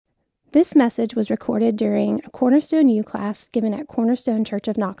This message was recorded during a Cornerstone U class given at Cornerstone Church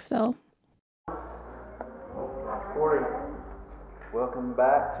of Knoxville. Good morning. Welcome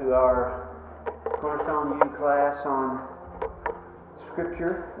back to our Cornerstone U class on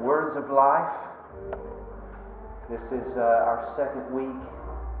Scripture, Words of Life. This is our second week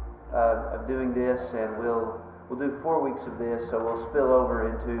of doing this, and we'll do 4 weeks of this, so we'll spill over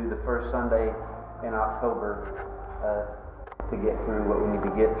into the first Sunday in October to get through what we need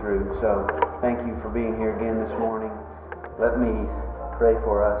to get through. So thank you for being here again this morning. Let me pray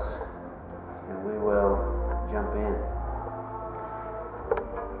for us, and we will jump in.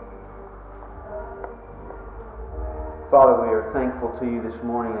 Father, we are thankful to you this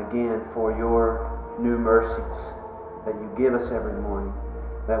morning again for your new mercies that you give us every morning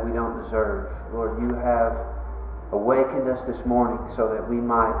that we don't deserve. Lord, you have awakened us this morning so that we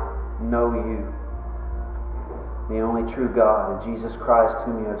might know you, the only true God, and Jesus Christ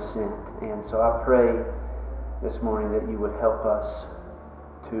whom you have sent. And so I pray this morning that you would help us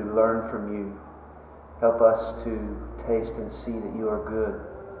to learn from you. Help us to taste and see that you are good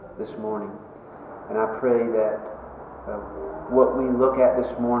this morning. And I pray that what we look at this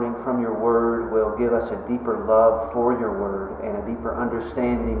morning from your word will give us a deeper love for your word and a deeper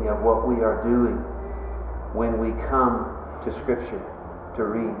understanding of what we are doing when we come to Scripture to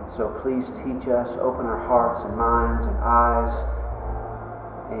read. So please teach us, open our hearts and minds and eyes,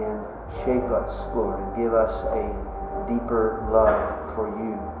 and shape us, Lord, and give us a deeper love for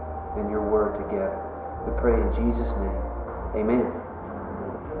you and your word together. We pray in Jesus' name. Amen.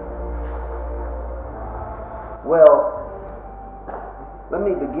 Well, let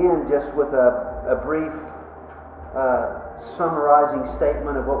me begin just with a brief summarizing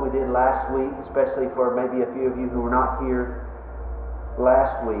statement of what we did last week, especially for maybe a few of you who were not here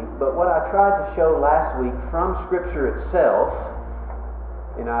last week. But what I tried to show last week from Scripture itself,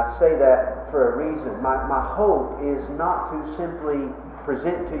 and I say that for a reason, my hope is not to simply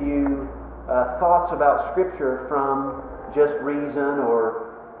present to you thoughts about Scripture from just reason or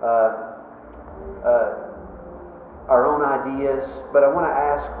our own ideas, but I want to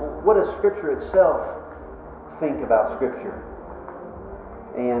ask, what does Scripture itself think about Scripture?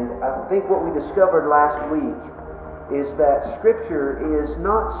 And I think what we discovered last week is that Scripture is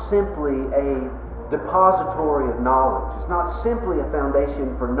not simply a depository of knowledge. It's not simply a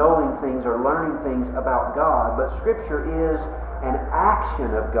foundation for knowing things or learning things about God, but Scripture is an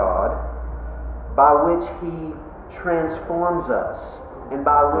action of God by which He transforms us and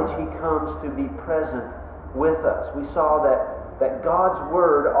by which He comes to be present with us. We saw that God's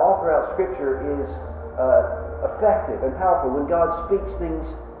Word all throughout Scripture is effective and powerful. When God speaks, things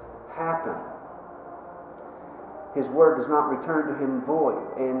happen. His Word does not return to Him void.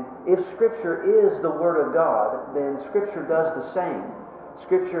 And if Scripture is the Word of God, then Scripture does the same.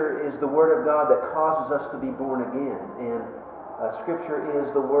 Scripture is the Word of God that causes us to be born again. And Scripture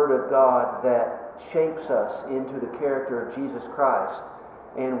is the Word of God that shapes us into the character of Jesus Christ.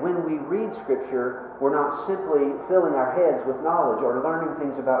 And when we read Scripture, we're not simply filling our heads with knowledge or learning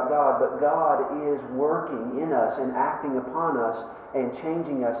things about God, but God is working in us and acting upon us and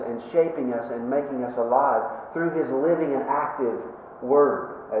changing us and shaping us and making us alive through His living and active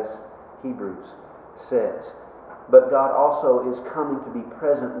Word, as Hebrews says. But God also is coming to be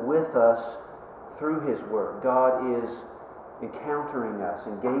present with us through His Word. God is encountering us,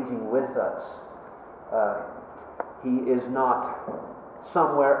 engaging with us. He is not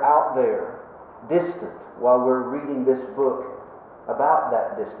somewhere out there, distant, while we're reading this book about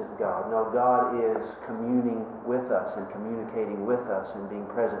that distant God. No, God is communing with us and communicating with us and being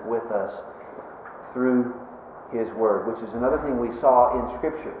present with us through His Word, which is another thing we saw in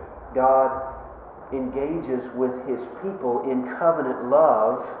Scripture. God engages with His people in covenant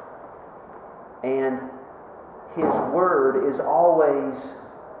love, and His Word is always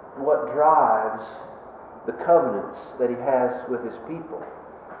what drives the covenants that He has with His people.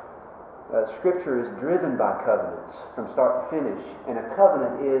 Scripture is driven by covenants from start to finish, and a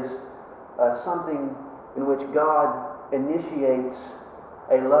covenant is something in which God initiates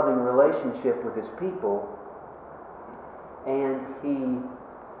a loving relationship with His people, and He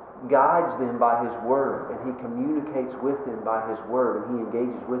guides them by His Word, and He communicates with them by His Word, and He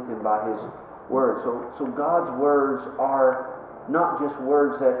engages with them by His Word. So God's words are not just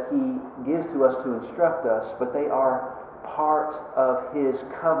words that He gives to us to instruct us, but they are part of His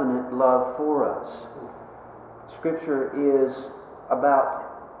covenant love for us. Scripture is about,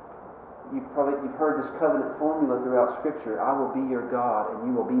 you've heard this covenant formula throughout Scripture: I will be your God and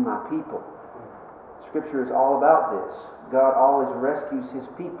you will be my people. Scripture is all about this. God always rescues His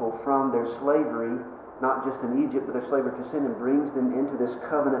people from their slavery not just in Egypt, but their slavery to sin, and brings them into this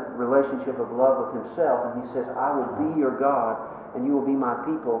covenant relationship of love with Himself. And He says, I will be your God, and you will be my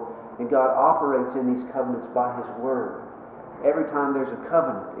people. And God operates in these covenants by His Word. Every time there's a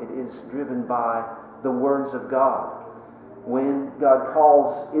covenant, it is driven by the words of God. When God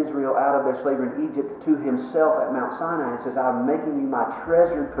calls Israel out of their slavery in Egypt to Himself at Mount Sinai, He says, I'm making you my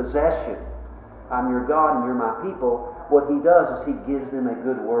treasured possession. I'm your God and you're my people. What He does is He gives them a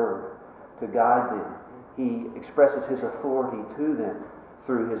good word to guide them. He expresses His authority to them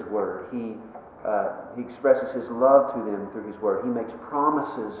through His Word. He expresses His love to them through His Word. He makes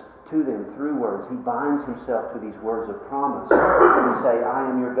promises to them through words. He binds Himself to these words of promise. To say, I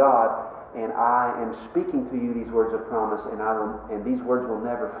am your God, and I am speaking to you these words of promise, and these words will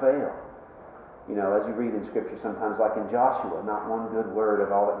never fail. You know, as you read in Scripture sometimes, like in Joshua, not one good word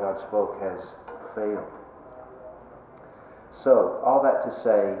of all that God spoke has failed. So, all that to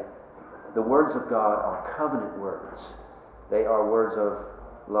say, the words of God are covenant words. They are words of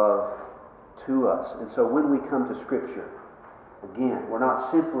love to us. And so when we come to Scripture, again, we're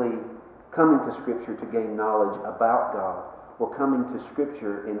not simply coming to Scripture to gain knowledge about God. We're coming to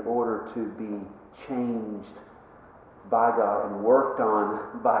Scripture in order to be changed by God and worked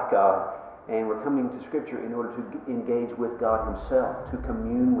on by God. And we're coming to Scripture in order to engage with God Himself, to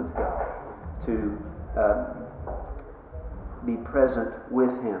commune with God, to be present with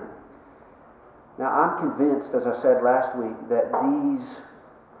Him. Now, I'm convinced, as I said last week, that these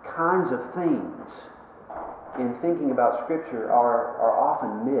kinds of things in thinking about Scripture are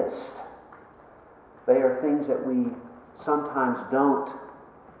often missed. They are things that we sometimes don't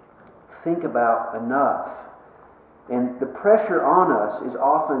think about enough. And the pressure on us is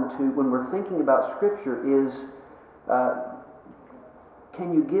often to, when we're thinking about Scripture, is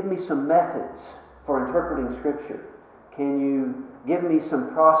can you give me some methods for interpreting Scripture? Can you give me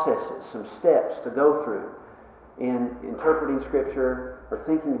some processes, some steps to go through in interpreting Scripture or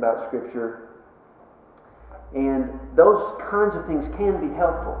thinking about Scripture? And those kinds of things can be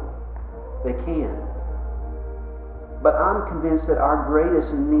helpful. They can. But I'm convinced that our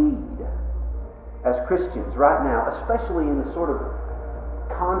greatest need as Christians right now, especially in the sort of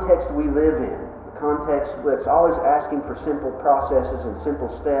context we live in, the context that's always asking for simple processes and simple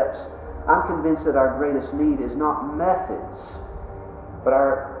steps, I'm convinced that our greatest need is not methods, but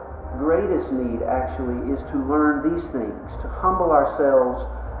our greatest need actually is to learn these things, to humble ourselves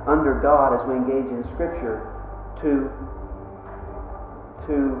under God as we engage in Scripture, to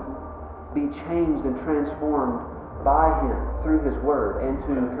be changed and transformed by Him through His Word, and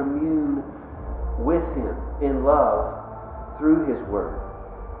to commune with Him in love through His Word.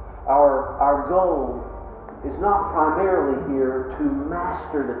 Our goal is not primarily here to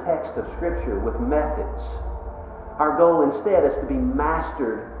master the text of Scripture with methods. Our goal instead is to be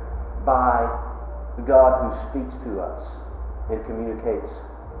mastered by the God who speaks to us and communicates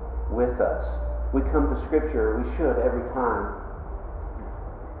with us. We come to Scripture, we should every time,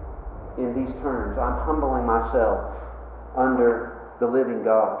 in these terms. I'm humbling myself under the living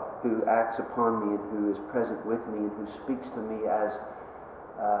God who acts upon me and who is present with me and who speaks to me as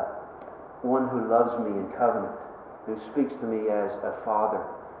one who loves me in covenant, who speaks to me as a father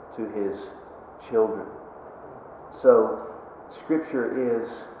to his children. So, Scripture is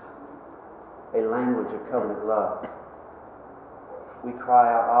a language of covenant love. We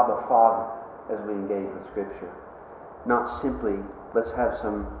cry out, Abba, Father, as we engage with Scripture. Not simply, let's have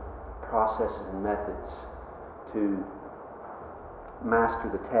some processes and methods to master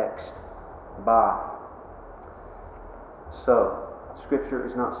the text by. So, Scripture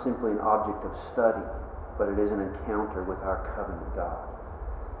is not simply an object of study, but it is an encounter with our covenant God.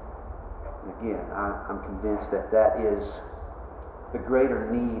 And again, I'm convinced that that is the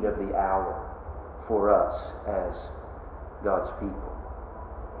greater need of the hour for us as God's people.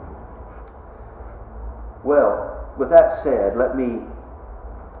 Well, with that said, let me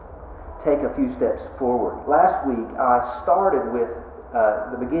take a few steps forward. Last week, I started with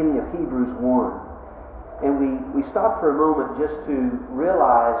the beginning of Hebrews 1. And we stopped for a moment just to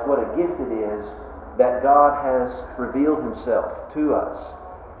realize what a gift it is that God has revealed Himself to us.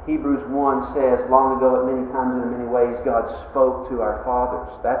 Hebrews 1 says, long ago at many times and in many ways, God spoke to our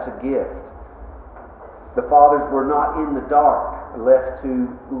fathers. That's a gift. The fathers were not in the dark, left to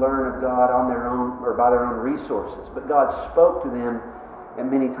learn of God on their own or by their own resources. But God spoke to them at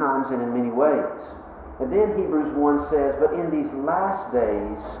many times and in many ways. And then Hebrews 1 says, but in these last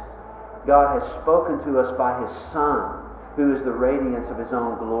days, God has spoken to us by His Son, who is the radiance of His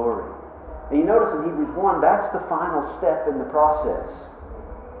own glory. And you notice in Hebrews 1, that's the final step in the process.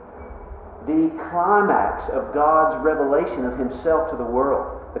 The climax of God's revelation of Himself to the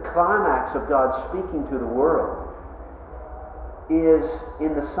world. The climax of God speaking to the world is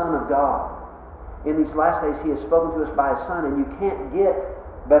in the Son of God. In these last days, He has spoken to us by His Son, and you can't get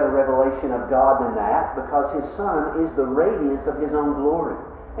better revelation of God than that, because His Son is the radiance of His own glory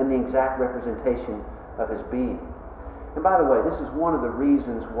and the exact representation of His being. And by the way, this is one of the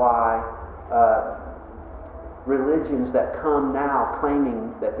reasons why religions that come now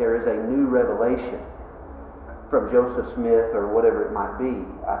claiming that there is a new revelation from Joseph Smith or whatever it might be,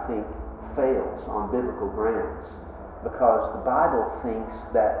 I think fails on biblical grounds, because the Bible thinks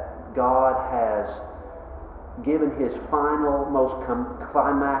that God has given His final, most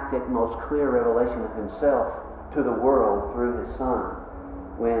climactic, most clear revelation of Himself to the world through His Son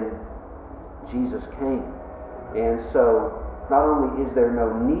when Jesus came. And so not only is there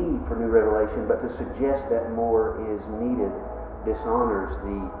no need for new revelation, but to suggest that more is needed dishonors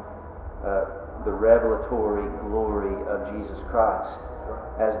the revelatory glory of Jesus Christ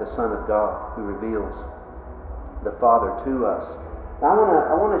as the Son of God who reveals the Father to us. Now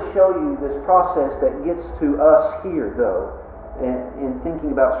I want to show you this process that gets to us here, though, in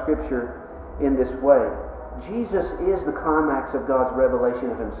thinking about Scripture in this way. Jesus is the climax of God's revelation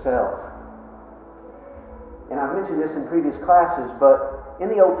of Himself. And I've mentioned this in previous classes, but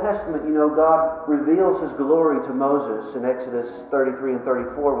in the Old Testament, God reveals His glory to Moses in Exodus 33 and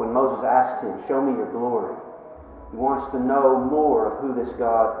 34 when Moses asks Him, "Show me your glory." He wants to know more of who this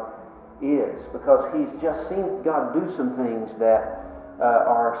God is, because he's just seen God do some things that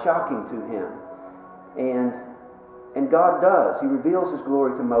are shocking to him. And God does. He reveals His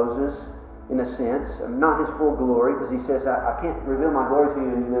glory to Moses in a sense, not His full glory, because He says, I can't reveal my glory to you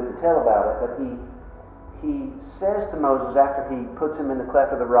and you live to tell about it, but He says to Moses, after He puts him in the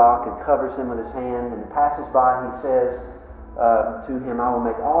cleft of the rock and covers him with His hand and passes by, He says to him, "I will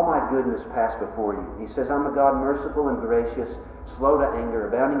make all my goodness pass before you." He says, "I'm a God merciful and gracious, slow to anger,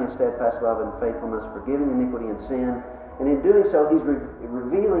 abounding in steadfast love and faithfulness, forgiving iniquity and sin." And in doing so, He's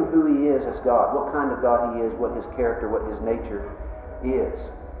revealing who He is as God, what kind of God He is, what His character, what His nature is.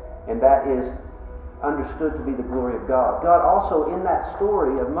 And that is understood to be the glory of God. God also, in that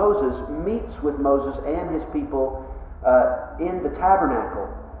story of Moses, meets with Moses and his people in the tabernacle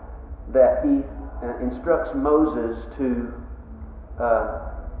that He instructs Moses to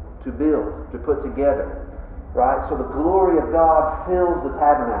build, to put together. Right? So the glory of God fills the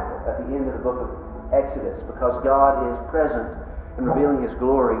tabernacle at the end of the book of Exodus, because God is present and revealing His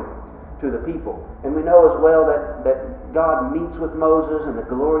glory to the people. And we know as well that God meets with Moses, and the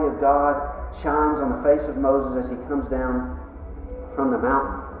glory of God shines on the face of Moses as he comes down from the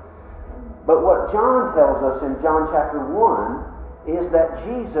mountain. But what John tells us in John chapter 1 is that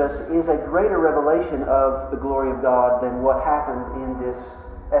Jesus is a greater revelation of the glory of God than what happened in this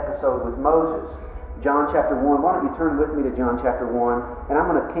episode with Moses. John chapter 1, why don't you turn with me to John chapter 1, and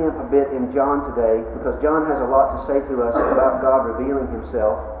I'm going to camp a bit in John today, because John has a lot to say to us about God revealing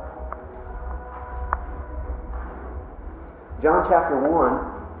Himself. John chapter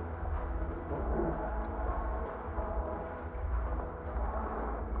 1.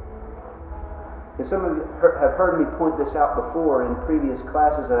 And some of you have heard me point this out before in previous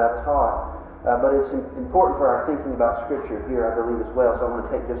classes that I've taught, but it's important for our thinking about Scripture here, I believe, as well, so I want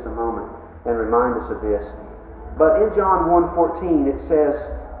to take just a moment and remind us of this. But in John 1:14 it says,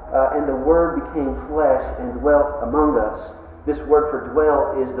 "And the Word became flesh and dwelt among us." This word for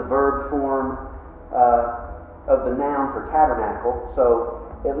dwelt is the verb form of the noun for tabernacle. So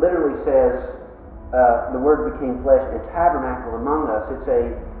it literally says, "The Word became flesh and tabernacled among us."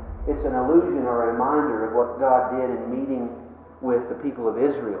 It's an allusion or a reminder of what God did in meeting with the people of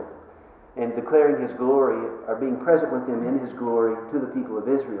Israel and declaring His glory, or being present with them in His glory to the people of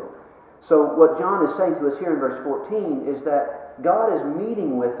Israel. So what John is saying to us here in verse 14 is that God is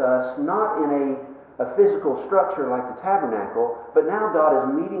meeting with us not in a physical structure like the tabernacle, but now God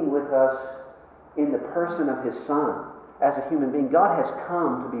is meeting with us in the person of His Son as a human being. God has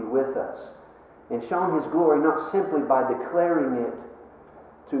come to be with us and shown His glory not simply by declaring it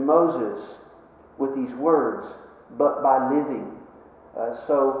to Moses with these words, but by living.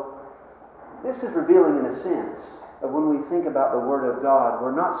 So this is revealing in a sense of when we think about the Word of God,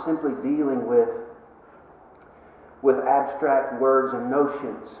 we're not simply dealing with abstract words and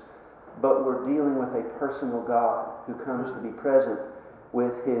notions, but we're dealing with a personal God who comes to be present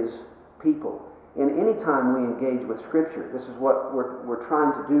with His people. And any time we engage with Scripture, this is what we're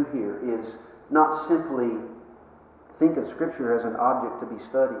trying to do here, is not simply think of Scripture as an object to be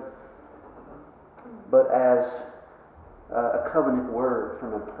studied, but as a covenant word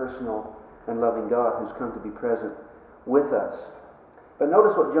from a personal and loving God who's come to be present with us. But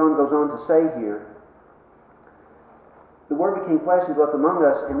notice what John goes on to say here. the Word became flesh and dwelt among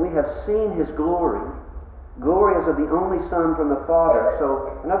us, and we have seen His glory. Glory as of the only Son from the Father.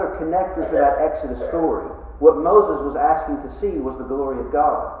 So another connector to that Exodus story. What Moses was asking to see was the glory of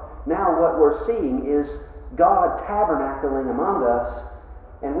God. Now what we're seeing is God tabernacling among us,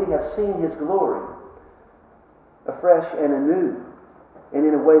 and we have seen His glory afresh and anew, and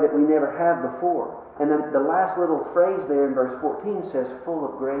in a way that we never have before. And then the last little phrase there in verse 14 says, full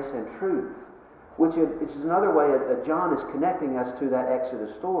of grace and truth, which is another way that John is connecting us to that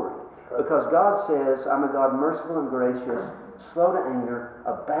Exodus story. Because God says, I'm a God merciful and gracious, slow to anger,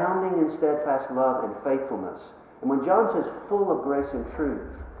 abounding in steadfast love and faithfulness. And when John says full of grace and truth,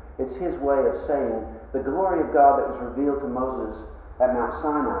 it's his way of saying the glory of God that was revealed to Moses at Mount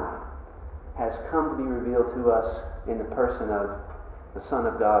Sinai has come to be revealed to us in the person of the Son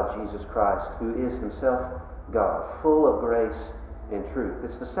of God, Jesus Christ, who is Himself God, full of grace and truth.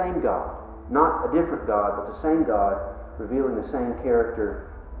 It's the same God, not a different God, but the same God revealing the same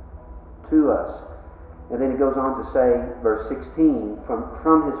character to us. And then he goes on to say, verse 16,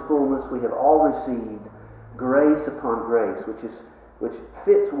 from His fullness we have all received grace upon grace, which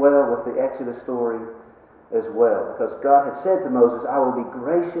fits well with the Exodus story as well. Because God had said to Moses, I will be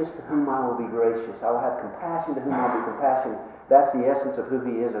gracious to whom I will be gracious. I will have compassion to whom I will be compassionate. That's the essence of who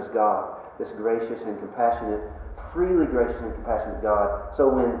He is as God, this gracious and compassionate, freely gracious and compassionate God.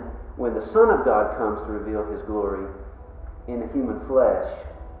 So when the Son of God comes to reveal His glory in the human flesh,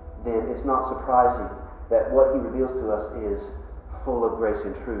 then it's not surprising that what He reveals to us is full of grace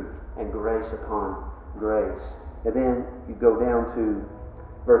and truth, and grace upon grace. And then you go down to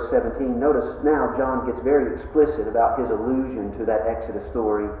verse 17. Notice now John gets very explicit about his allusion to that Exodus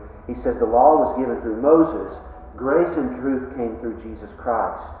story. He says the law was given through Moses. Grace and truth came through Jesus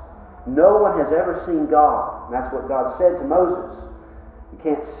Christ. No one has ever seen God. And that's what God said to Moses. You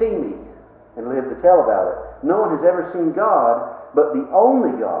can't see me and live to tell about it. No one has ever seen God, but the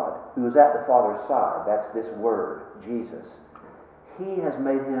only God who is at the Father's side. That's this Word, Jesus. He has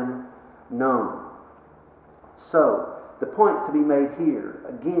made Him known. So, the point to be made here,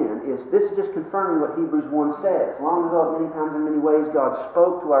 again, is this is just confirming what Hebrews 1 says. Long ago, many times in many ways, God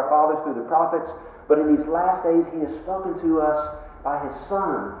spoke to our fathers through the prophets, but in these last days, He has spoken to us by His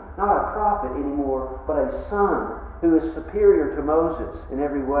Son. Not a prophet anymore, but a Son who is superior to Moses in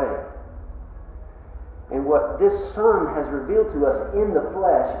every way. And what this Son has revealed to us in the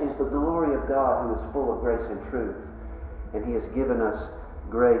flesh is the glory of God who is full of grace and truth. And He has given us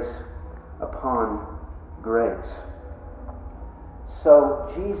grace upon grace.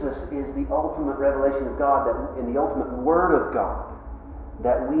 So Jesus is the ultimate revelation of God and the ultimate Word of God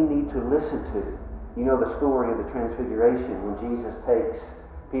that we need to listen to. You know the story of the Transfiguration when Jesus takes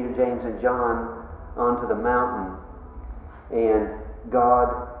Peter, James, and John onto the mountain, and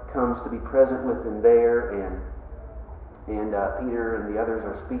God comes to be present with them there, and Peter and the others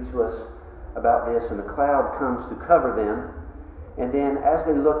are speechless about this, and the cloud comes to cover them, and then as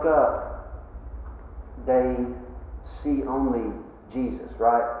they look up, they see only Jesus,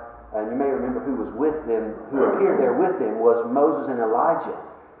 right? And you may remember who was with them, who appeared there with them was Moses and Elijah.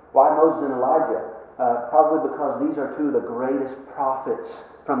 Why Moses and Elijah? Probably because these are two of the greatest prophets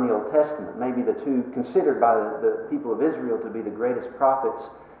from the Old Testament, maybe the two considered by the people of Israel to be the greatest prophets.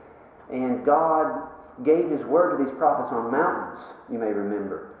 And God gave His word to these prophets on mountains, you may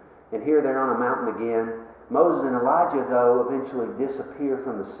remember. And here they're on a mountain again. Moses and Elijah, though, eventually disappear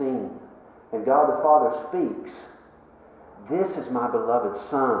from the scene. And God the Father speaks, "This is my beloved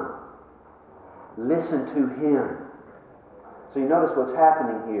Son. Listen to Him." So you notice what's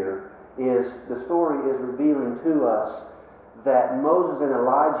happening here is the story is revealing to us that Moses and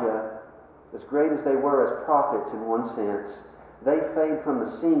Elijah, as great as they were as prophets in one sense, they fade from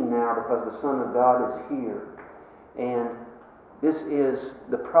the scene now because the Son of God is here. And this is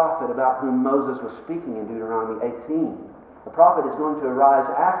the prophet about whom Moses was speaking in Deuteronomy 18. The prophet is going to arise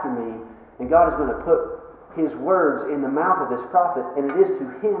after me, and God is going to put His words in the mouth of this prophet, and it is to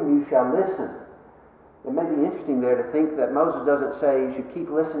him you shall listen. It may be interesting there to think that Moses doesn't say you should keep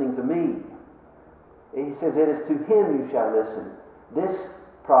listening to me. He says it is to him you shall listen. This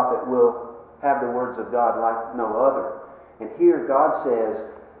prophet will have the words of God like no other. And here God says,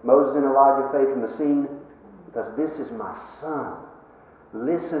 Moses and Elijah fade from the scene because this is my Son.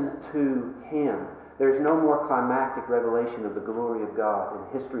 Listen to Him. There's no more climactic revelation of the glory of God in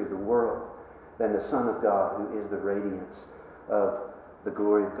the history of the world than the Son of God, who is the radiance of the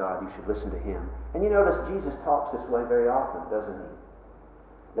glory of God. You should listen to Him. And you notice Jesus talks this way very often, doesn't He?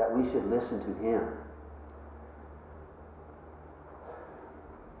 That we should listen to Him.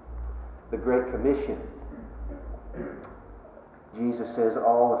 The Great Commission. Jesus says,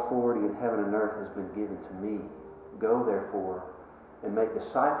 all authority in heaven and earth has been given to me. Go, therefore, and make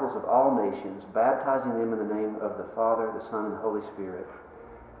disciples of all nations, baptizing them in the name of the Father, the Son, and the Holy Spirit,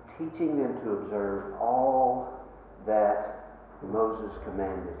 teaching them to observe all that Moses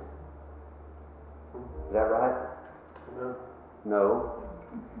commanded. Is that right? No.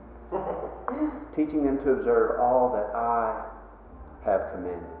 Teaching them to observe all that I have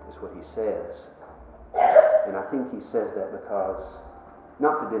commanded is what he says. And I think he says that because,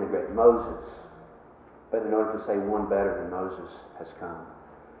 not to denigrate Moses, but in order to say one better than Moses has come.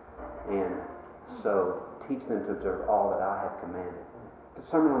 And so, teach them to observe all that I have commanded. The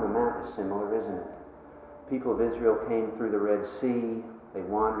Sermon on the Mount is similar, isn't it? People of Israel came through the Red Sea, they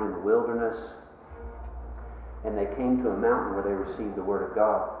wandered in the wilderness, and they came to a mountain where they received the Word of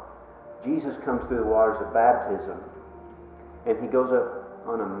God. Jesus comes through the waters of baptism, and he goes up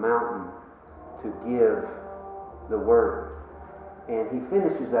on a mountain to give the Word. And he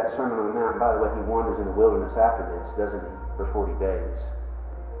finishes that Sermon on the Mount. By the way, he wanders in the wilderness after this, doesn't he? For 40 days.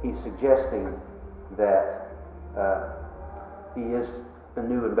 He's suggesting that he is a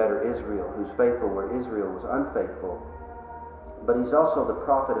new and better Israel, who's faithful where Israel was unfaithful. But he's also the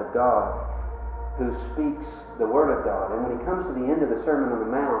prophet of God who speaks the Word of God. And when he comes to the end of the Sermon on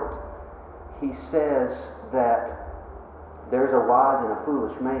the Mount, he says that there's a wise and a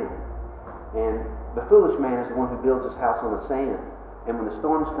foolish man. And the foolish man is the one who builds his house on the sand. And when the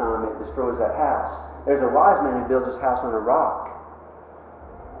storms come, it destroys that house. There's a wise man who builds his house on a rock.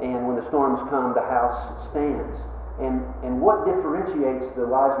 And when the storms come, the house stands. And what differentiates the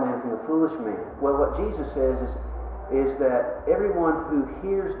wise man from the foolish man? Well, what Jesus says is that everyone who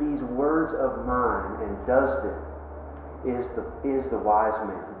hears these words of mine and does them is the wise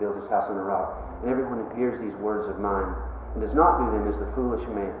man who builds his house on a rock. And everyone who hears these words of mine and does not do them is the foolish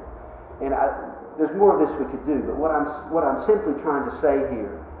man. And there's more of this we could do, but what I'm simply trying to say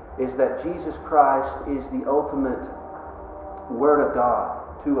here is that Jesus Christ is the ultimate Word of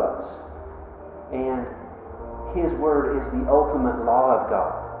God to us. And His Word is the ultimate law of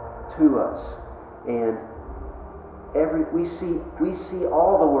God to us. And we see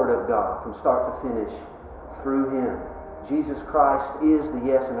all the Word of God from start to finish through Him. Jesus Christ is the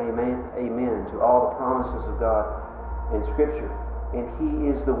yes and amen to all the promises of God in Scripture. And He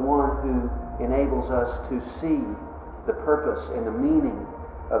is the one who enables us to see the purpose and the meaning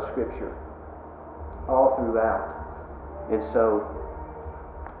of Scripture all throughout. And so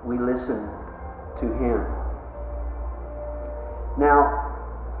we listen to Him. Now,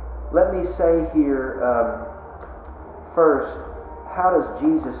 let me say here first, how does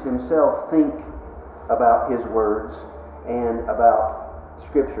Jesus Himself think about His words and about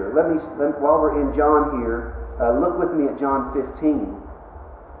Scripture? While we're in John here, look with me at John 15.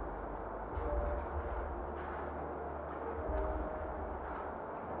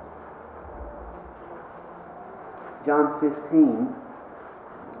 John 15.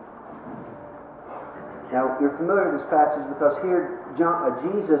 Now, you're familiar with this passage because here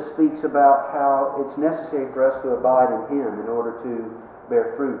Jesus speaks about how it's necessary for us to abide in Him in order to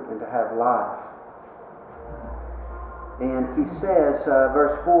bear fruit and to have life. And he says,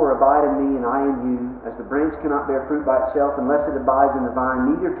 verse 4, abide in me and I in you, as the branch cannot bear fruit by itself unless it abides in the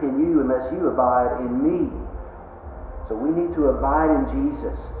vine, neither can you unless you abide in me. So we need to abide in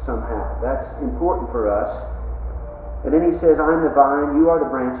Jesus somehow. That's important for us. And then he says, I am the vine, you are the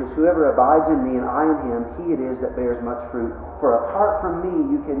branches. Whoever abides in me and I in him, he it is that bears much fruit. For apart from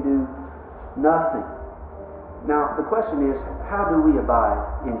me you can do nothing. Now, the question is, how do we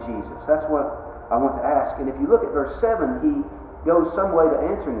abide in Jesus? That's what I want to ask. And if you look at verse 7, he goes some way to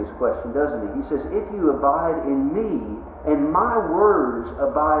answering this question, doesn't he? He says, if you abide in me and my words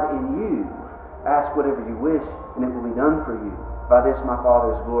abide in you, ask whatever you wish and it will be done for you. By this my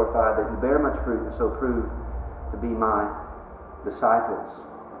Father is glorified, that you bear much fruit and so prove to be my disciples.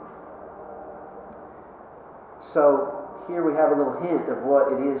 So here we have a little hint of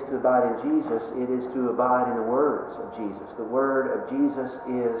what it is to abide in Jesus. It is to abide in the words of Jesus. The word of Jesus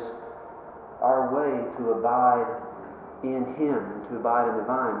is our way to abide in Him and to abide in the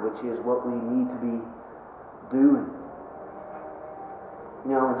vine, which is what we need to be doing.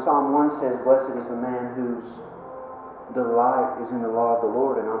 You know, in Psalm 1 says, blessed is the man whose delight is in the law of the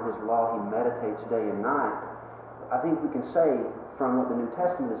Lord, and on His law he meditates day and night. I think we can say from what the New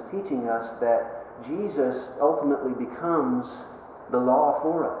Testament is teaching us that Jesus ultimately becomes the law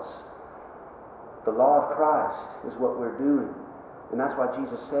for us. The law of Christ is what we're doing. And that's why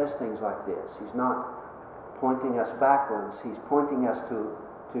Jesus says things like this. He's not pointing us backwards. He's pointing us to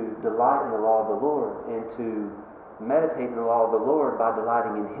delight in the law of the Lord and to meditate in the law of the Lord by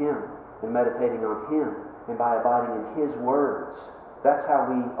delighting in Him and meditating on Him and by abiding in His words. That's how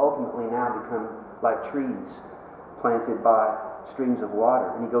we ultimately now become like trees planted by streams of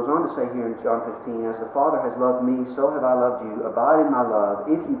water. And he goes on to say here in John 15, as the Father has loved me, so have I loved you. Abide in my love.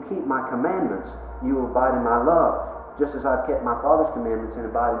 If you keep my commandments, you will abide in my love, just as I've kept my Father's commandments and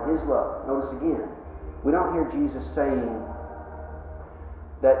abide in his love. Notice again, we don't hear Jesus saying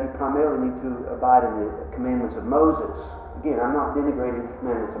that you primarily need to abide in the commandments of Moses. Again, I'm not denigrating the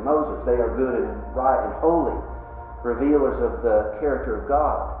commandments of Moses. They are good and right and holy, revealers of the character of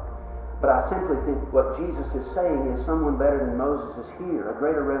God. But I simply think what Jesus is saying is someone better than Moses is here. A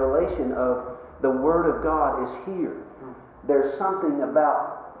greater revelation of the Word of God is here. There's something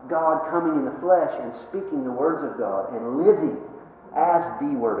about God coming in the flesh and speaking the words of God and living as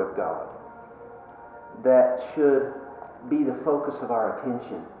the Word of God that should be the focus of our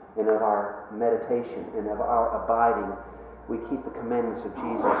attention and of our meditation and of our abiding. We keep the commandments of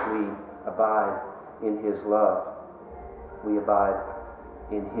Jesus. We abide in his love. We abide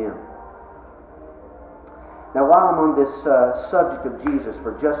in him. Now, while I'm on this subject of Jesus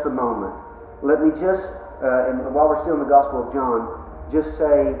for just a moment, let me just, and while we're still in the Gospel of John, just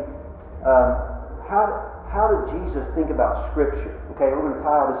say, how did Jesus think about Scripture? Okay, we're going to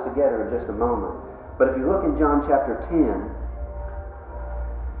tie all this together in just a moment. But if you look in John chapter 10,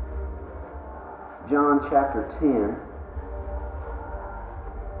 John chapter 10,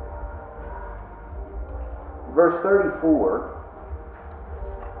 verse 34,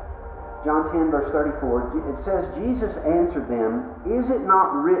 John 10, verse 34, it says, Jesus answered them, is it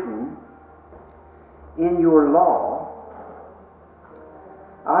not written in your law,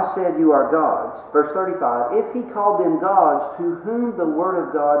 I said you are gods? Verse 35, if he called them gods to whom the word of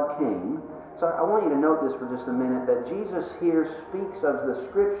God came. So I want you to note this for just a minute, that Jesus here speaks of the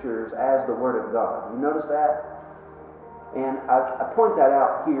Scriptures as the Word of God. You notice that? And I point that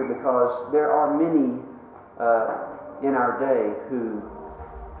out here because there are many in our day who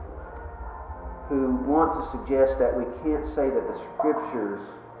want to suggest that we can't say that the Scriptures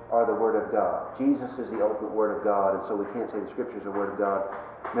are the Word of God. Jesus is the ultimate Word of God, and so we can't say the Scriptures are the Word of God.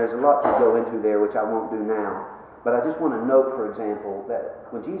 And there's a lot to go into there, which I won't do now. But I just want to note, for example, that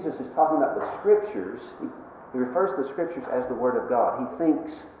when Jesus is talking about the Scriptures, he refers to the Scriptures as the Word of God. He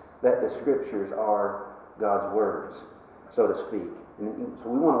thinks that the Scriptures are God's words, so to speak. And so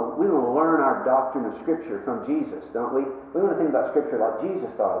we want to learn our doctrine of Scripture from Jesus, don't we? We want to think about Scripture like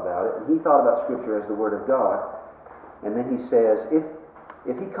Jesus thought about it, and he thought about Scripture as the Word of God. And then he says,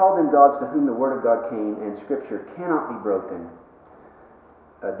 if he called them gods to whom the Word of God came, and Scripture cannot be broken,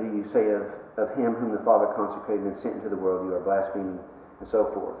 do you say of him whom the Father consecrated and sent into the world, you are blaspheming, and so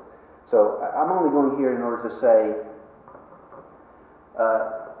forth. So I'm only going here in order to say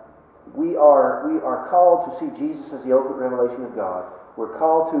we are called to see Jesus as the ultimate revelation of God. We're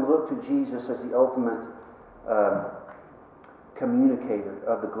called to look to Jesus as the ultimate communicator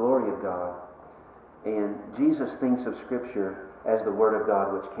of the glory of God. And Jesus thinks of Scripture as the Word of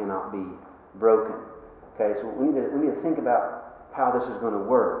God which cannot be broken. Okay, so we need to think about how this is going to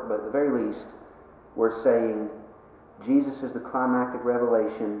work. But at the very least, we're saying Jesus is the climactic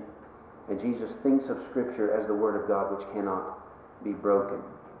revelation, and Jesus thinks of Scripture as the Word of God which cannot be broken.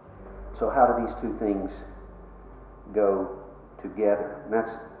 So how do these two things go together? And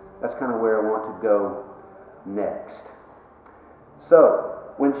that's kind of where I want to go next.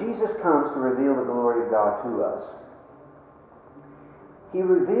 So, when Jesus comes to reveal the glory of God to us, he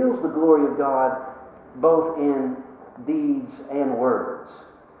reveals the glory of God both in deeds and words.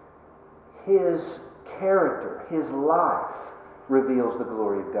 His character, his life reveals the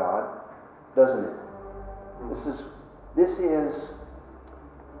glory of God, doesn't it? This is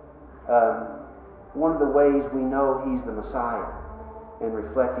one of the ways we know he's the Messiah in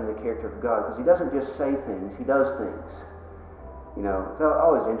reflecting the character of God, because he doesn't just say things, he does things. You know, it's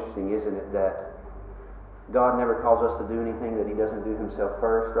always interesting, isn't it, that God never calls us to do anything that he doesn't do himself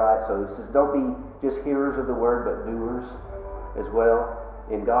first, right? So he says, don't be just hearers of the word, but doers as well.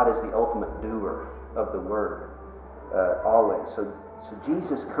 And God is the ultimate doer of the word, always. So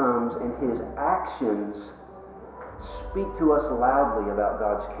Jesus comes, and his actions speak to us loudly about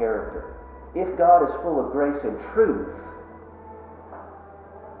God's character. If God is full of grace and truth,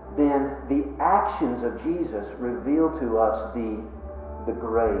 then the actions of Jesus reveal to us the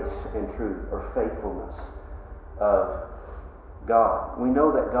grace and truth or faithfulness of God. We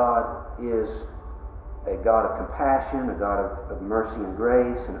know that God is a God of compassion, a God of mercy and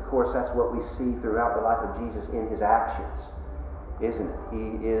grace, and of course that's what we see throughout the life of Jesus in his actions, isn't it?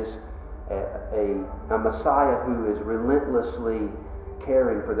 He is a Messiah who is relentlessly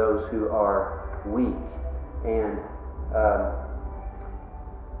caring for those who are weak. And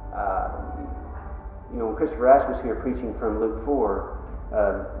when Christopher Ash was here preaching from Luke 4,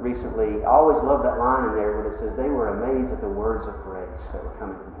 recently. I always love that line in there when it says they were amazed at the words of grace that were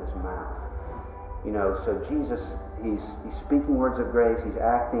coming from his mouth. So Jesus, he's speaking words of grace, he's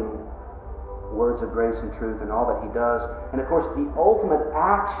acting words of grace and truth and all that he does. And of course, the ultimate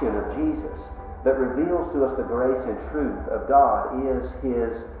action of Jesus that reveals to us the grace and truth of God is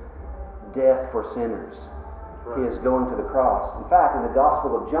his death for sinners. His going to the cross. In fact, in the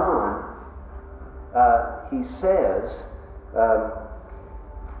Gospel of John, he says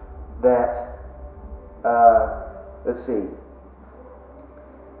that, let's see,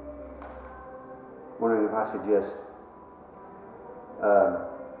 wondering if I should just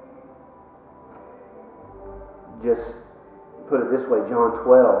put it this way. John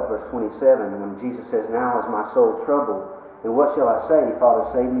 12, verse 27, when Jesus says, "Now is my soul troubled, and what shall I say? Father,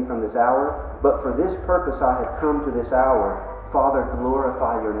 save me from this hour. But for this purpose I have come to this hour. Father,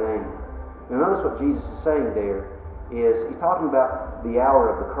 glorify your name." Now notice what Jesus is saying there is, he's talking about the hour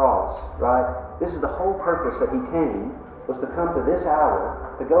of the cross, right? This is the whole purpose that he came, was to come to this hour,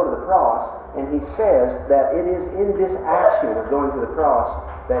 to go to the cross, and he says that it is in this action of going to the cross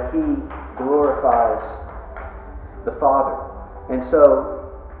that he glorifies the Father. And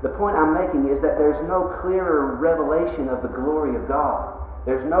so, the point I'm making is that there's no clearer revelation of the glory of God.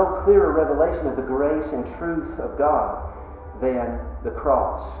 There's no clearer revelation of the grace and truth of God than the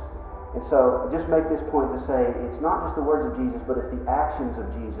cross. And so, I just make this point to say, it's not just the words of Jesus, but it's the actions of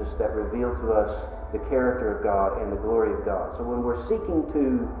Jesus that reveal to us the character of God and the glory of God. So when we're seeking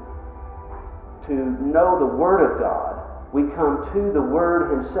to know the Word of God, we come to the Word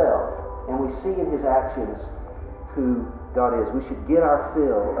Himself, and we see in His actions who God is. We should get our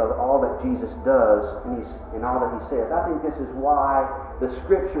fill of all that Jesus does and all that He says. I think this is why the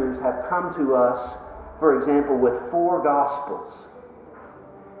Scriptures have come to us, for example, with 4 Gospels.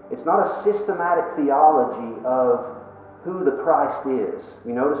 It's not a systematic theology of who the Christ is.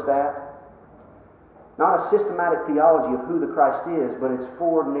 You notice that? Not a systematic theology of who the Christ is, but it's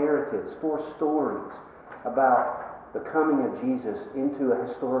 4 narratives, 4 stories about the coming of Jesus into a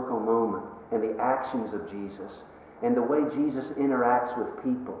historical moment and the actions of Jesus and the way Jesus interacts with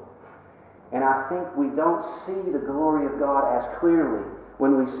people. And I think we don't see the glory of God as clearly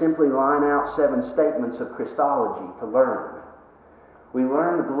when we simply line out 7 statements of Christology to learn. We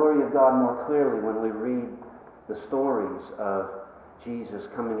learn the glory of God more clearly when we read the stories of Jesus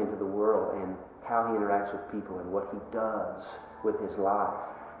coming into the world and how He interacts with people and what He does with His life,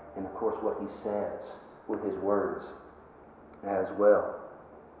 and of course what He says with His words as well.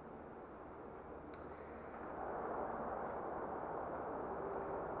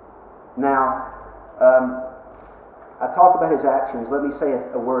 Now, I talked about His actions. Let me say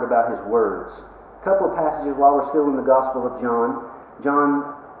a word about His words. A couple of passages while we're still in the Gospel of John.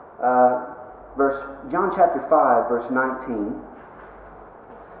 John chapter 5, verse 19.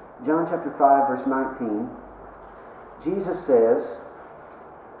 John chapter 5, verse 19. Jesus says,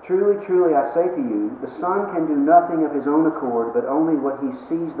 "Truly, truly, I say to you, the Son can do nothing of His own accord, but only what He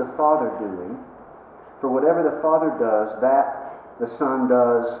sees the Father doing. For whatever the Father does, that the Son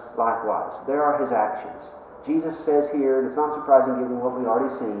does likewise." There are His actions. Jesus says here, and it's not surprising given what we've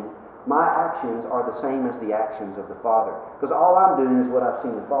already seen, my actions are the same as the actions of the Father. Because all I'm doing is what I've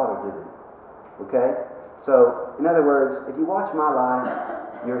seen the Father do. Okay? So, in other words, if you watch my life,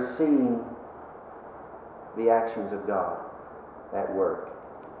 you're seeing the actions of God at work.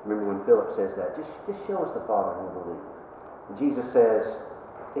 Remember when Philip says that, just show us the Father and we'll believe. And Jesus says,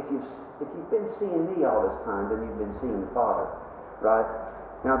 if you've been seeing me all this time, then you've been seeing the Father. Right?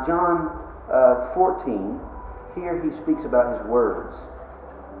 Now John 14, here he speaks about His words.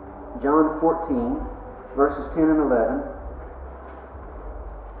 John 14, verses 10 and 11.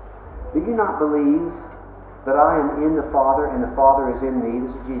 "Do you not believe that I am in the Father and the Father is in me?"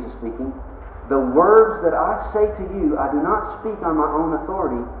 This is Jesus speaking. "The words that I say to you, I do not speak on my own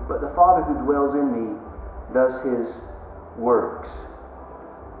authority, but the Father who dwells in me does His works."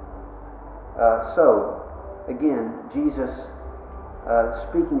 So, again, Jesus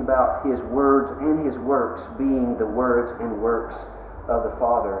speaking about His words and His works being the words and works of the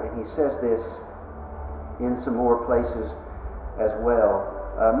Father. And He says this in some more places as well.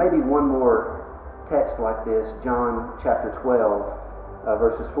 Maybe one more text like this, John chapter 12,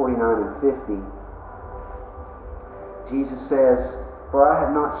 verses 49 and 50. Jesus says, "For I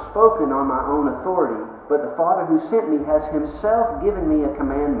have not spoken on my own authority, but the Father who sent me has Himself given me a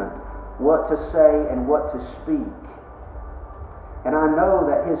commandment, what to say and what to speak. And I know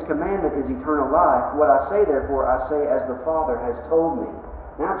that His commandment is eternal life. What I say, therefore, I say as the Father has told me."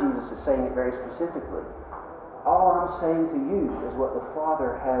 Now Jesus is saying it very specifically. All I'm saying to you is what the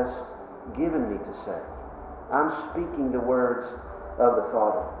Father has given me to say. I'm speaking the words of the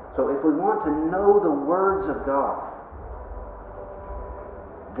Father. So if we want to know the words of God,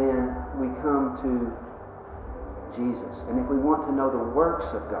 then we come to Jesus. And if we want to know the works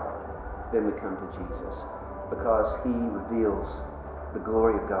of God, then we come to Jesus, because He reveals the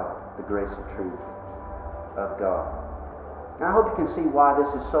glory of God, the grace and truth of God. And I hope you can see why this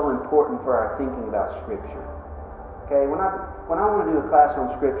is so important for our thinking about Scripture. Okay, when I want to do a class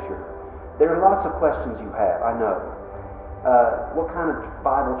on Scripture, there are lots of questions you have, I know. What kind of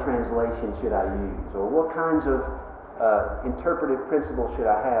Bible translation should I use? Or what kinds of interpretive principles should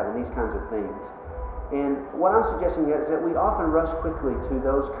I have? And these kinds of things. And what I'm suggesting is that we often rush quickly to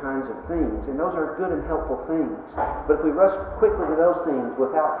those kinds of things. And those are good and helpful things. But if we rush quickly to those things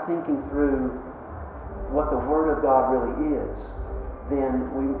without thinking through what the Word of God really is, then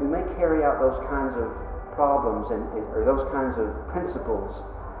we may carry out those kinds of problems or those kinds of principles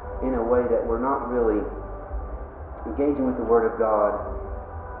in a way that we're not really engaging with the Word of God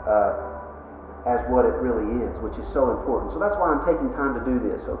as what it really is, which is so important. So that's why I'm taking time to do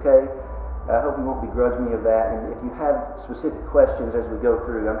this, okay? I hope you won't begrudge me of that, and if you have specific questions as we go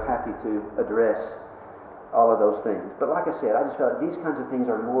through, I'm happy to address all of those things. But like I said, I just felt these kinds of things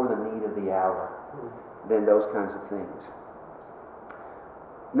are more the need of the hour than those kinds of things.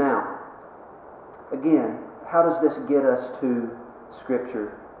 Now, again, how does this get us to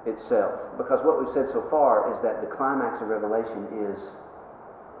Scripture itself? Because what we've said so far is that the climax of Revelation is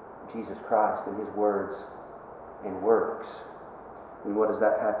Jesus Christ and His words and works. And what does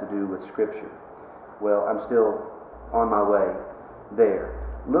that have to do with Scripture? Well, I'm still on my way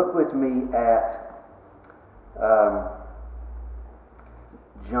there. Look with me at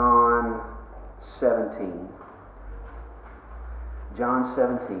John 17. John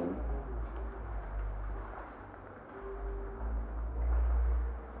 17.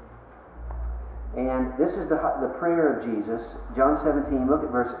 And this is the prayer of Jesus. John 17, look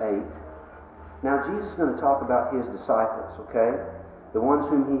at verse 8. Now Jesus is going to talk about His disciples, okay? The ones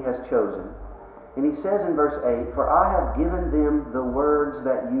whom He has chosen. And He says in verse 8, "For I have given them the words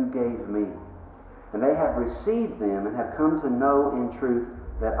that you gave me, and they have received them and have come to know in truth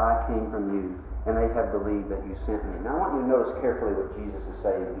that I came from you, and they have believed that you sent me." Now I want you to notice carefully what Jesus is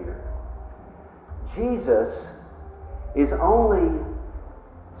saying here. Jesus is only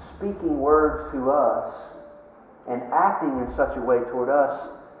speaking words to us and acting in such a way toward us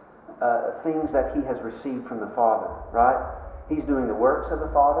things that He has received from the Father, right? He's doing the works of the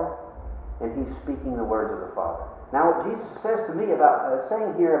Father, and He's speaking the words of the Father. Now what Jesus says to me about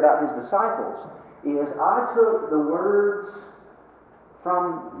saying here about His disciples is, I took the words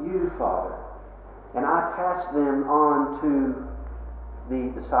from you, Father, and I passed them on to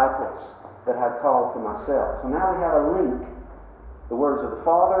the disciples that I've called to myself. So now we have a link. The words of the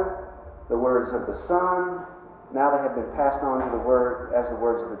Father, the words of the Son, now they have been passed on to the Word as the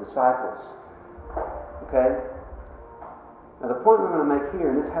words of the disciples. Okay? Now the point we're going to make here,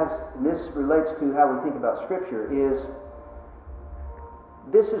 and this relates to how we think about Scripture, is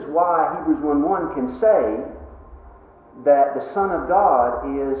this is why Hebrews 1:1 can say that the Son of God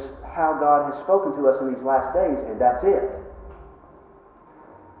is how God has spoken to us in these last days, and that's it.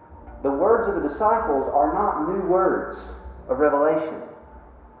 The words of the disciples are not new words of revelation.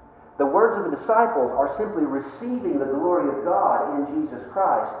 The words of the disciples are simply receiving the glory of God in Jesus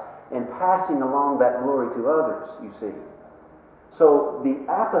Christ and passing along that glory to others, you see. So the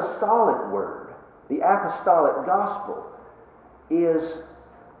apostolic word, the apostolic gospel, is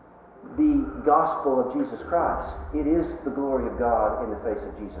the gospel of Jesus Christ. It is the glory of God in the face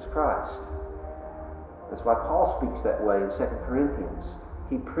of Jesus Christ. That's why Paul speaks that way in 2 Corinthians.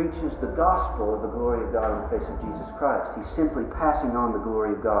 He preaches the gospel of the glory of God in the face of Jesus Christ. He's simply passing on the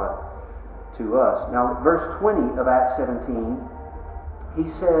glory of God to us. Now, verse 20 of Acts 17,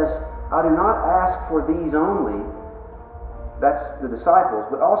 he says, "I do not ask for these only," that's the disciples,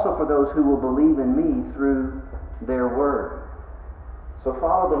 "but also for those who will believe in me through their word." So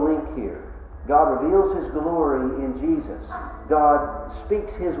follow the link here. God reveals His glory in Jesus. God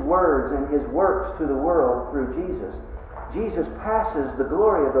speaks His words and His works to the world through Jesus. Jesus passes the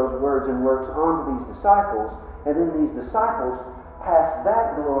glory of those words and works on to these disciples, and then these disciples pass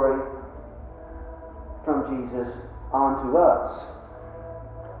that glory from Jesus on to us.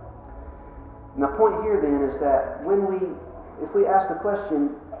 And the point here then is that if we ask the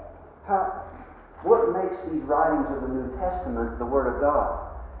question, what makes these writings of the New Testament the Word of God?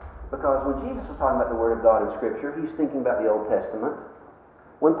 Because when Jesus was talking about the Word of God in Scripture, He's thinking about the Old Testament.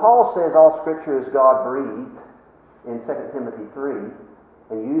 When Paul says all Scripture is God-breathed in 2 Timothy 3,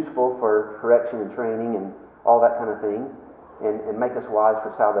 and useful for correction and training and all that kind of thing, and make us wise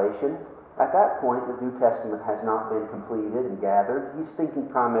for salvation, at that point, the New Testament has not been completed and gathered. He's thinking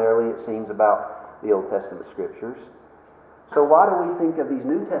primarily, it seems, about the Old Testament Scriptures. So why do we think of these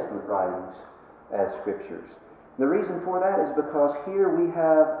New Testament writings as Scriptures? The reason for that is because here we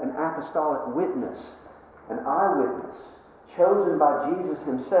have an apostolic witness, an eyewitness, chosen by Jesus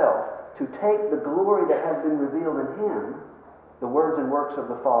himself to take the glory that has been revealed in him, the words and works of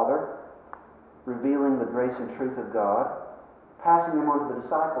the Father, revealing the grace and truth of God, passing them on to the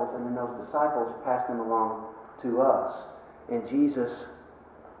disciples, and then those disciples pass them along to us. And Jesus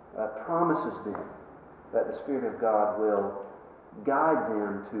promises them that the Spirit of God will guide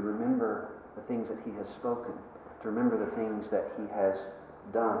them to remember the things that he has spoken, to remember the things that he has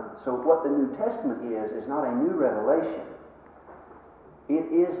done. So what the New Testament is not a new revelation. It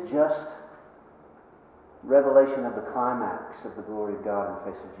is just revelation of the climax of the glory of God in the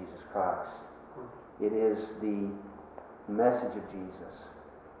face of Jesus Christ. It is the message of Jesus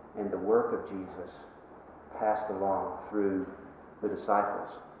and the work of Jesus passed along through the disciples.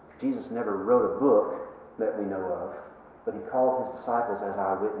 Jesus never wrote a book that we know of, but he called his disciples as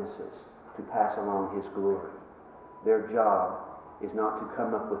eyewitnesses to pass along his glory. Their job is not to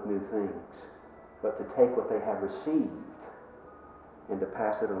come up with new things, but to take what they have received and to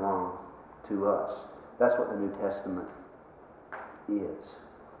pass it along to us. That's what the New Testament is.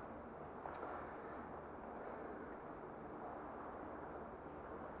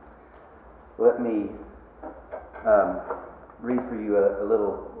 Let me read for you a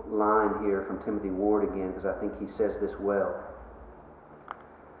little line here from Timothy Ward again, because I think he says this well.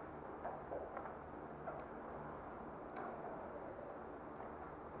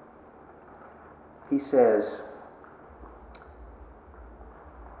 He says,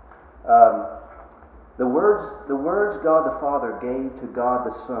 the words God the Father gave to God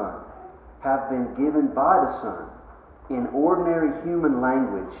the Son have been given by the Son in ordinary human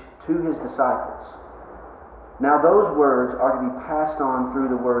language to his disciples. Now those words are to be passed on through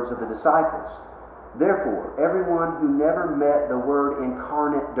the words of the disciples. Therefore, everyone who never met the Word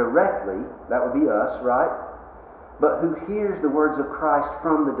incarnate directly, that would be us, right? But who hears the words of Christ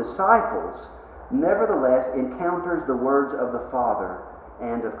from the disciples, nevertheless encounters the words of the Father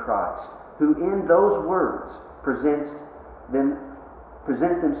and of Christ, who in those words present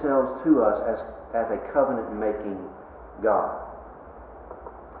themselves to us as a covenant-making God.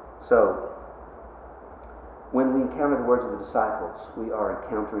 So, when we encounter the words of the disciples, we are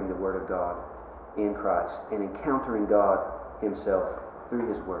encountering the Word of God in Christ and encountering God himself through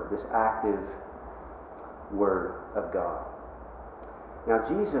his Word, this active Word of God. Now,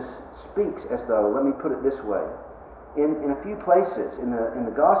 Jesus speaks as though, let me put it this way, in a few places in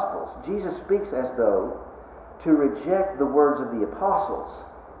the Gospels, Jesus speaks as though to reject the words of the apostles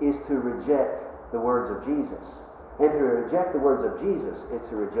is to reject the words of Jesus. And to reject the words of Jesus is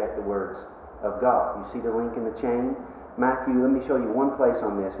to reject the words of God. You see the link in the chain? Matthew, let me show you one place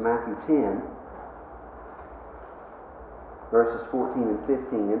on this. Matthew 10, verses 14 and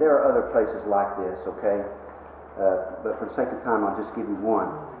 15. And there are other places like this, okay? But for the sake of time, I'll just give you one.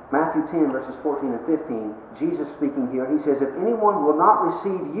 Matthew 10, verses 14 and 15, Jesus speaking here, he says, if anyone will not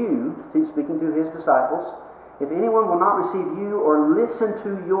receive you, he's speaking to his disciples, if anyone will not receive you or listen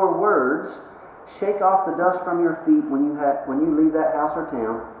to your words, shake off the dust from your feet when you leave that house or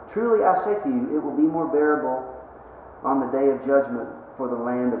town. Truly I say to you, it will be more bearable on the day of judgment for the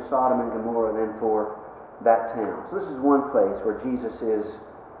land of Sodom and Gomorrah than for that town. So this is one place where Jesus is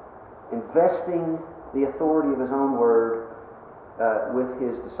investing the authority of his own word with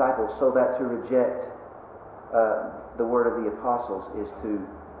his disciples, so that to reject the word of the apostles is to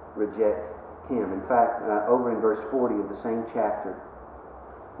reject him. In fact, over in verse 40 of the same chapter,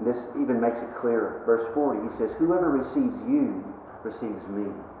 and this even makes it clearer. Verse 40, he says, whoever receives you receives me.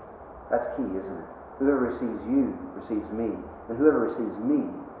 That's key, isn't it? Whoever receives you receives me, and whoever receives me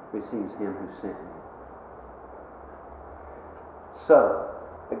receives him who sent me. So,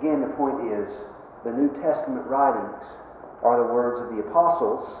 again, the point is, the New Testament writings are the words of the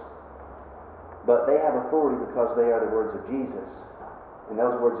apostles, but they have authority because they are the words of Jesus. And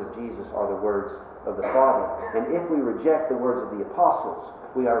those words of Jesus are the words of the Father. And if we reject the words of the apostles,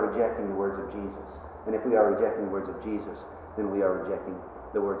 we are rejecting the words of Jesus. And if we are rejecting the words of Jesus, then we are rejecting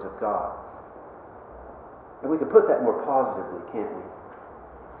the words of God. And we can put that more positively, can't we?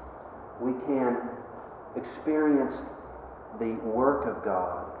 We can experience the work of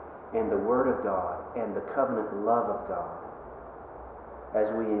God and the Word of God and the covenant love of God as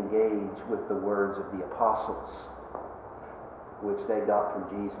we engage with the words of the apostles, which they got from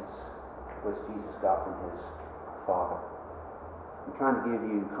Jesus, which Jesus got from his Father. I'm trying to give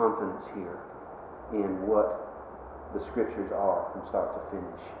you confidence here in what the Scriptures are from start to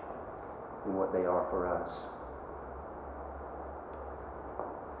finish. and what they are for us.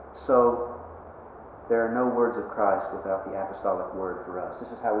 So, there are no words of Christ without the apostolic word for us. This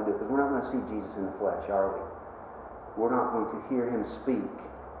is how we do it, because we're not going to see Jesus in the flesh, are we? We're not going to hear him speak,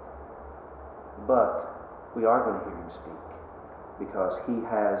 but we are going to hear him speak, because he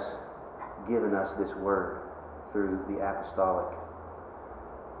has given us this word through the apostolic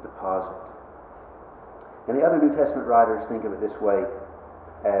deposit. And the other New Testament writers think of it this way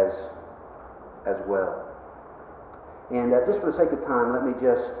as well. And just for the sake of time, let me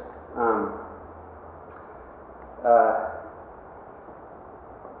just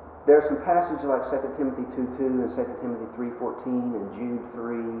there are some passages like 2 Timothy 2:2 and 2 Timothy 3:14 and Jude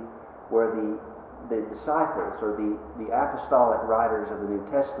 3 where the disciples or the apostolic writers of the New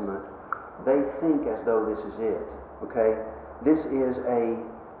Testament, they think as though this is it. Okay? This is a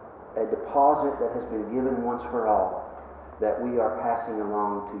deposit that has been given once for all that we are passing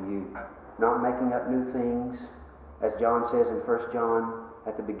along to you. Not making up new things. As John says in 1 John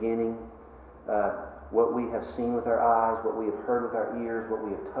at the beginning, what we have seen with our eyes, what we have heard with our ears, what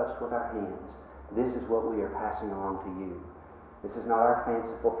we have touched with our hands, this is what we are passing along to you. This is not our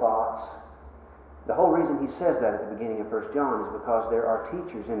fanciful thoughts. The whole reason he says that at the beginning of 1 John is because there are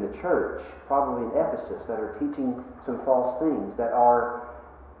teachers in the church, probably in Ephesus, that are teaching some false things that are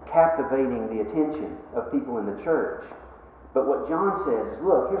captivating the attention of people in the church. But what John says is,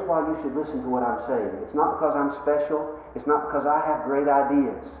 look, here's why you should listen to what I'm saying. It's not because I'm special. It's not because I have great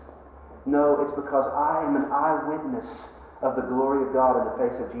ideas. No, it's because I am an eyewitness of the glory of God in the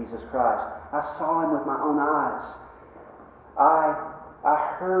face of Jesus Christ. I saw him with my own eyes. I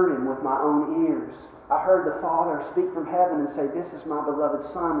heard him with my own ears. I heard the Father speak from heaven and say, this is my beloved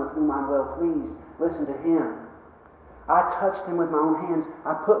Son with whom I'm well pleased. Listen to him. I touched him with my own hands.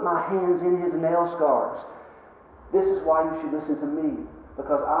 I put my hands in his nail scars. This is why you should listen to me,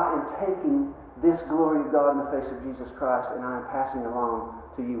 because I am taking this glory of God in the face of Jesus Christ, and I am passing along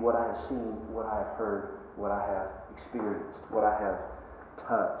to you what I have seen, what I have heard, what I have experienced, what I have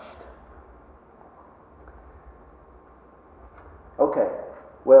touched. Okay,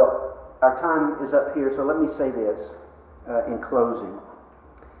 well, our time is up here, so let me say this in closing.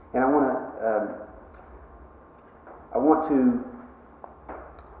 And I want to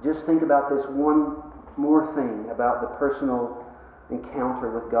just think about this one more thing about the personal encounter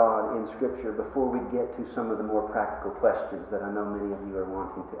with God in Scripture before we get to some of the more practical questions that I know many of you are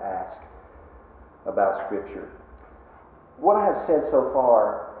wanting to ask about Scripture. What I have said so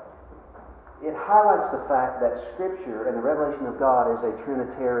far, it highlights the fact that Scripture and the revelation of God is a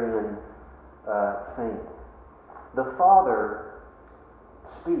Trinitarian thing. The Father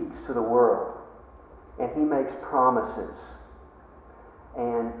speaks to the world, and He makes promises.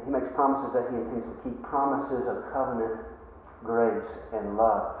 And He makes promises that He intends to keep, promises of covenant grace and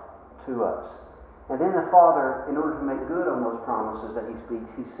love to us. And then the Father, in order to make good on those promises that He speaks,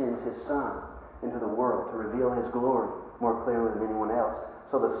 He sends His Son into the world to reveal His glory more clearly than anyone else.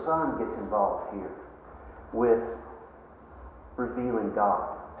 So the Son gets involved here with revealing God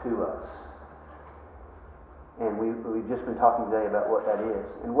to us. And we've just been talking today about what that is.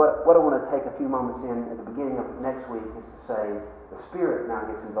 And what I want to take a few moments in at the beginning of next week is to say the Spirit now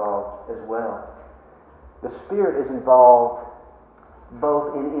gets involved as well. The Spirit is involved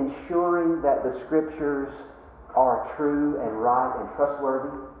both in ensuring that the Scriptures are true and right and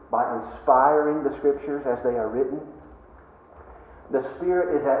trustworthy by inspiring the Scriptures as they are written. The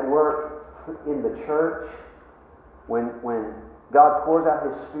Spirit is at work in the church when God pours out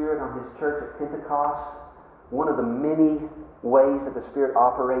His Spirit on His church at Pentecost. One of the many ways that the Spirit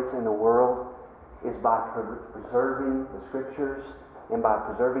operates in the world is by preserving the Scriptures and by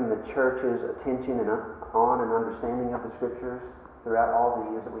preserving the church's attention on and understanding of the Scriptures throughout all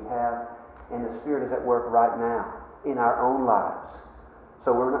the years that we have. And the Spirit is at work right now in our own lives.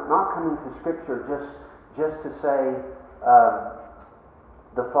 So we're not coming to Scripture just to say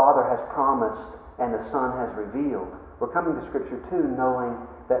the Father has promised and the Son has revealed. We're coming to Scripture too knowing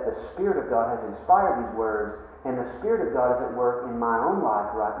that the Spirit of God has inspired these words, and the Spirit of God is at work in my own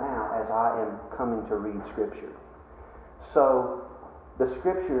life right now as I am coming to read Scripture. So the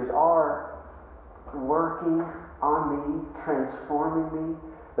Scriptures are working on me, transforming me.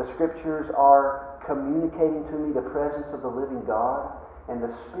 The Scriptures are communicating to me the presence of the living God, and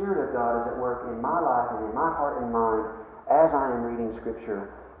the Spirit of God is at work in my life and in my heart and mind as I am reading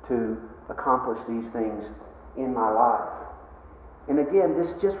Scripture to accomplish these things in my life. And again,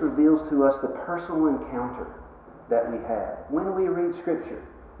 this just reveals to us the personal encounter that we have. When we read Scripture,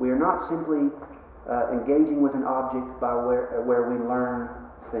 we are not simply engaging with an object by where we learn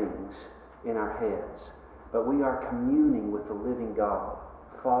things in our heads, but we are communing with the living God,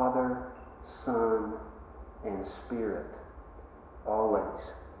 Father Son, and Spirit, always,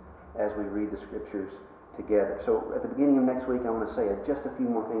 as we read the Scriptures together. So at the beginning of next week, I want to say just a few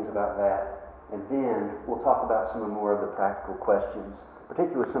more things about that, and then we'll talk about some more of the practical questions,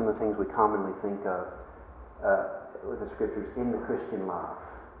 particularly some of the things we commonly think of with the Scriptures in the Christian life.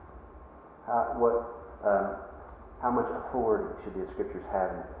 How much authority should the Scriptures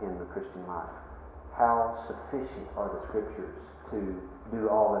have in the Christian life? How sufficient are the Scriptures to do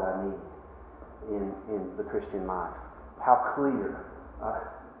all that I need in the Christian life? How clear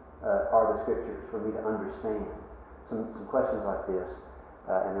are the Scriptures for me to understand? Some questions like this,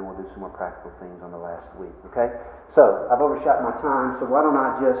 and then we'll do some more practical things on the last week. Okay? So, I've overshot my time, so why don't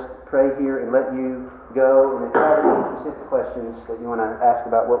I just pray here and let you go, and if you have any specific questions that you want to ask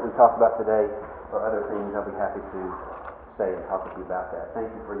about what we talked about today, or other things, I'll be happy to stay and talk with you about that. Thank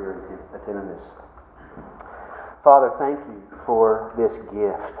you for your attentiveness. Father, thank you for this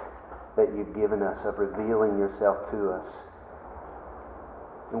gift that you've given us of revealing yourself to us.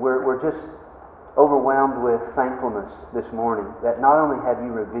 And we're just overwhelmed with thankfulness this morning that not only have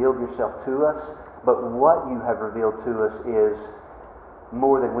you revealed yourself to us, but what you have revealed to us is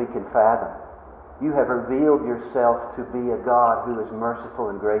more than we can fathom. You have revealed yourself to be a God who is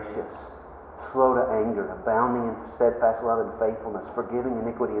merciful and gracious, slow to anger, abounding in steadfast love and faithfulness, forgiving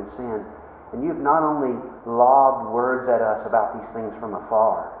iniquity and sin. And you've not only lobbed words at us about these things from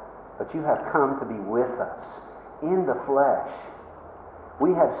afar, but you have come to be with us in the flesh.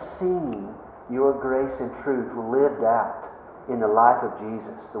 We have seen your grace and truth lived out in the life of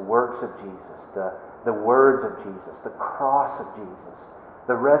Jesus, the works of Jesus, the words of Jesus, the cross of Jesus,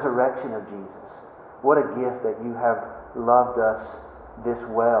 the resurrection of Jesus. What a gift that you have loved us this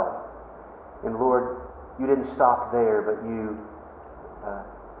well. And Lord, you didn't stop there, but you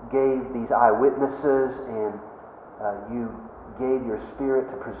gave these eyewitnesses, and you gave your Spirit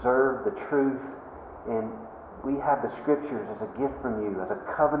to preserve the truth. And we have the Scriptures as a gift from you, as a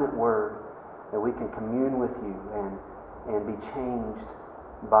covenant word, that we can commune with you and be changed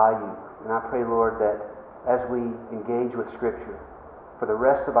by you. And I pray, Lord, that as we engage with Scripture for the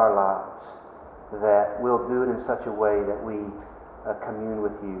rest of our lives, that we'll do it in such a way that we commune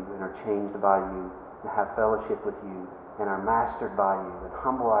with you and are changed by you and have fellowship with you and are mastered by you and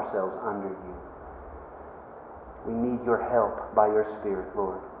humble ourselves under you. We need your help by your Spirit,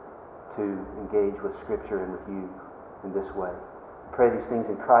 Lord, to engage with Scripture and with you in this way. I pray these things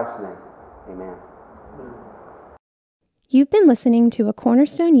in Christ's name. Amen. You've been listening to a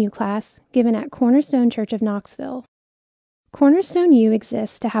Cornerstone U class given at Cornerstone Church of Knoxville. Cornerstone U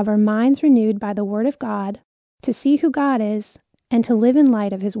exists to have our minds renewed by the Word of God, to see who God is, and to live in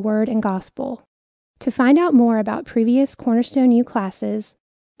light of His Word and Gospel. To find out more about previous Cornerstone U classes,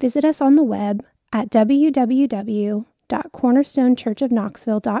 visit us on the web at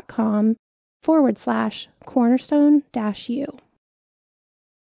www.cornerstonechurchofknoxville.com/cornerstone-u.